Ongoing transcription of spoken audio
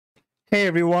Hey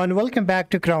everyone, welcome back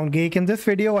to Crown Geek. In this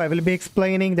video, I will be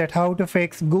explaining that how to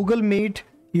fix Google Meet,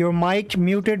 your mic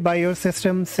muted by your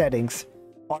system settings,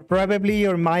 or probably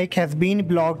your mic has been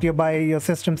blocked by your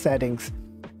system settings.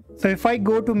 So if I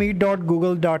go to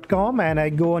meet.google.com and I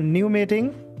go on new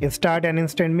meeting, you start an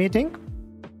instant meeting.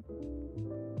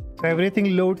 So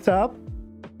everything loads up,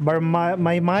 but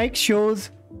my mic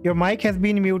shows your mic has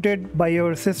been muted by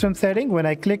your system setting. When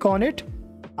I click on it,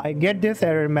 I get this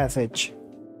error message.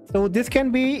 So this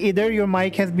can be either your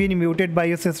mic has been muted by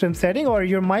your system setting or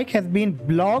your mic has been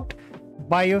blocked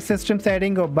by your system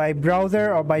setting or by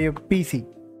browser or by your PC.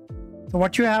 So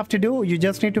what you have to do, you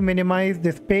just need to minimize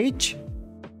this page.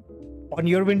 On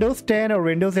your Windows 10 or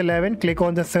Windows 11, click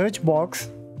on the search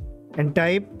box and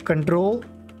type control.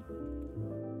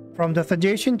 From the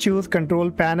suggestion, choose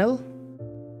control panel.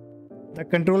 The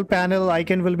control panel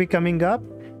icon will be coming up.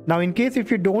 Now in case if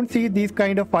you don't see these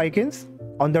kind of icons,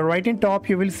 on the right and top,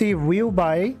 you will see view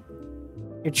by.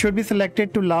 It should be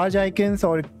selected to large icons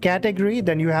or category.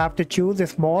 Then you have to choose the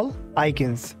small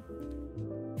icons.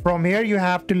 From here, you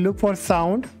have to look for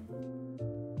sound.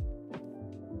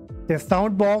 The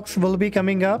sound box will be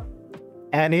coming up.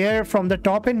 And here from the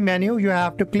top end menu, you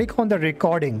have to click on the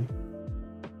recording.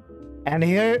 And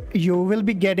here you will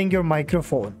be getting your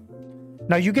microphone.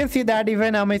 Now you can see that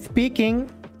even I'm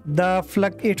speaking,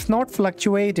 it's not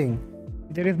fluctuating.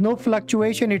 There is no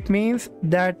fluctuation. It means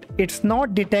that it's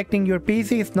not detecting your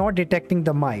PC, it's not detecting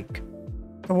the mic.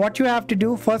 So what you have to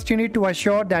do, first you need to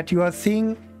assure that you are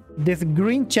seeing this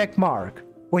green check mark,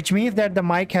 which means that the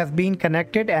mic has been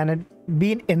connected and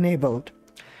been enabled.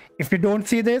 If you don't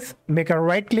see this, make a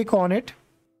right click on it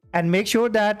and make sure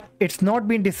that it's not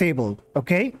been disabled.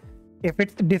 Okay, if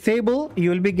it's disabled,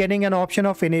 you will be getting an option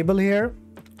of enable here.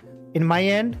 In my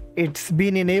end, it's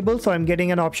been enabled, so I'm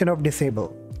getting an option of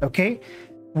disable. Okay,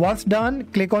 once done,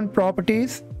 click on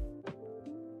properties.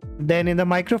 Then in the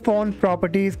microphone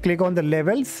properties, click on the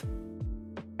levels.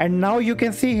 And now you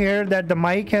can see here that the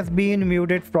mic has been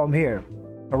muted from here.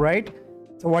 All right,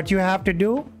 so what you have to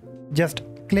do, just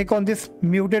click on this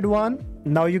muted one.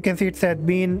 Now you can see it has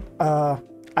been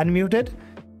unmuted,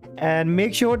 and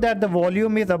make sure that the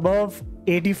volume is above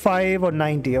 85 or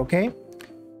 90. Okay,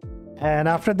 and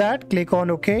after that, click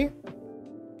on OK.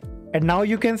 And now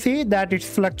you can see that it's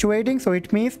fluctuating, so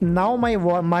it means now my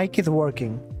mic is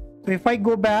working. So if I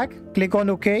go back, click on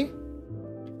OK,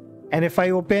 and if I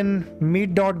open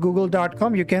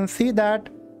meet.google.com, you can see that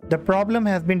the problem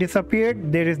has been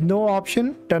disappeared. There is no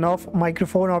option, turn off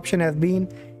microphone option has been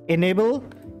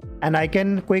enabled, and I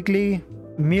can quickly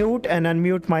mute and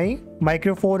unmute my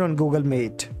microphone on Google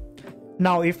Meet.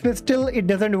 Now if it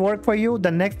doesn't work for you,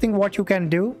 the next thing what you can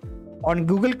do, on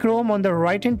Google Chrome on the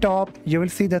right and top, you will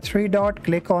see the three dot,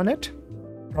 click on it.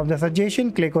 From the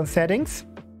suggestion, click on settings.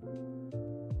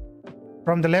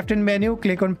 From the left hand menu,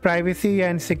 click on privacy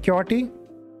and security.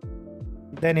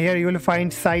 Then here you will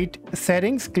find site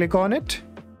settings, click on it.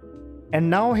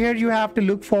 And now here you have to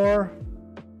look for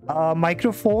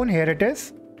microphone, here it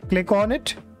is, click on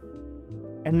it.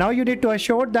 And now you need to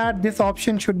assure that this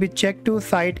option should be checked to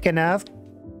site can ask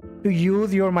to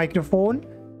use your microphone.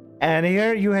 And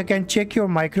here you can check your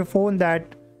microphone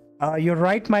that your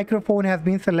right microphone has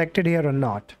been selected here or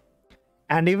not.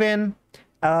 And even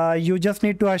you just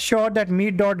need to assure that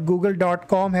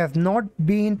meet.google.com has not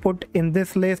been put in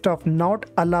this list of not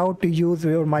allowed to use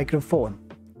your microphone.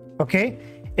 Okay,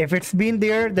 if it's been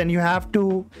there, then you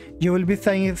will be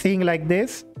seeing like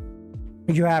this.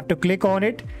 You have to click on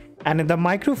it, and in the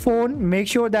microphone, make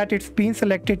sure that it's been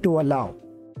selected to allow.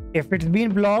 If it's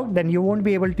been blocked, then you won't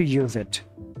be able to use it.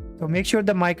 So make sure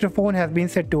the microphone has been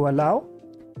set to allow.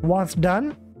 Once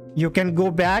done, you can go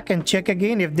back and check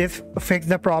again if this fixed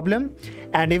the problem.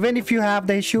 And even if you have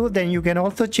the issue, then you can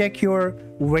also check your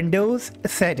Windows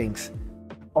settings.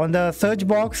 On the search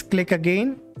box, click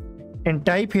again and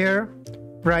type here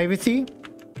privacy.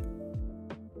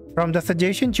 From the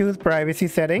suggestion, choose privacy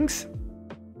settings.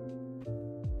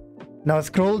 Now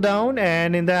scroll down,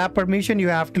 and in the app permission, you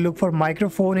have to look for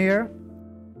microphone here.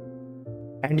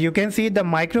 And you can see the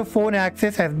microphone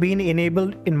access has been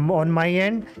enabled on my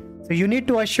end. So you need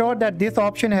to assure that this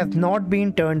option has not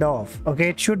been turned off. Okay,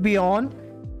 it should be on.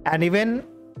 And even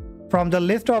from the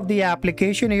list of the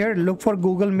application here, look for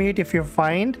Google Meet if you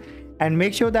find, and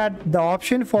make sure that the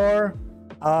option for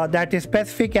that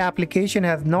specific application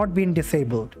has not been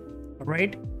disabled.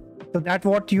 Right? So that's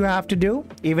what you have to do.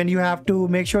 Even you have to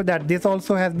make sure that this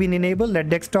also has been enabled. Let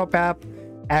desktop app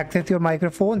access your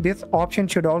microphone. This option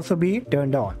should also be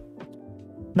turned on.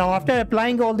 Now after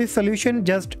applying all this solution,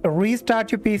 just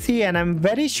restart your PC, and I'm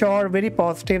very sure, very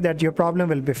positive that your problem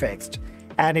will be fixed.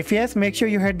 And if yes, make sure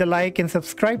you hit the like and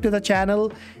subscribe to the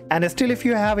channel. And still, if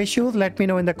you have issues, let me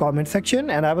know in the comment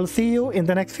section, and I will see you in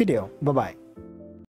the next video. Bye bye.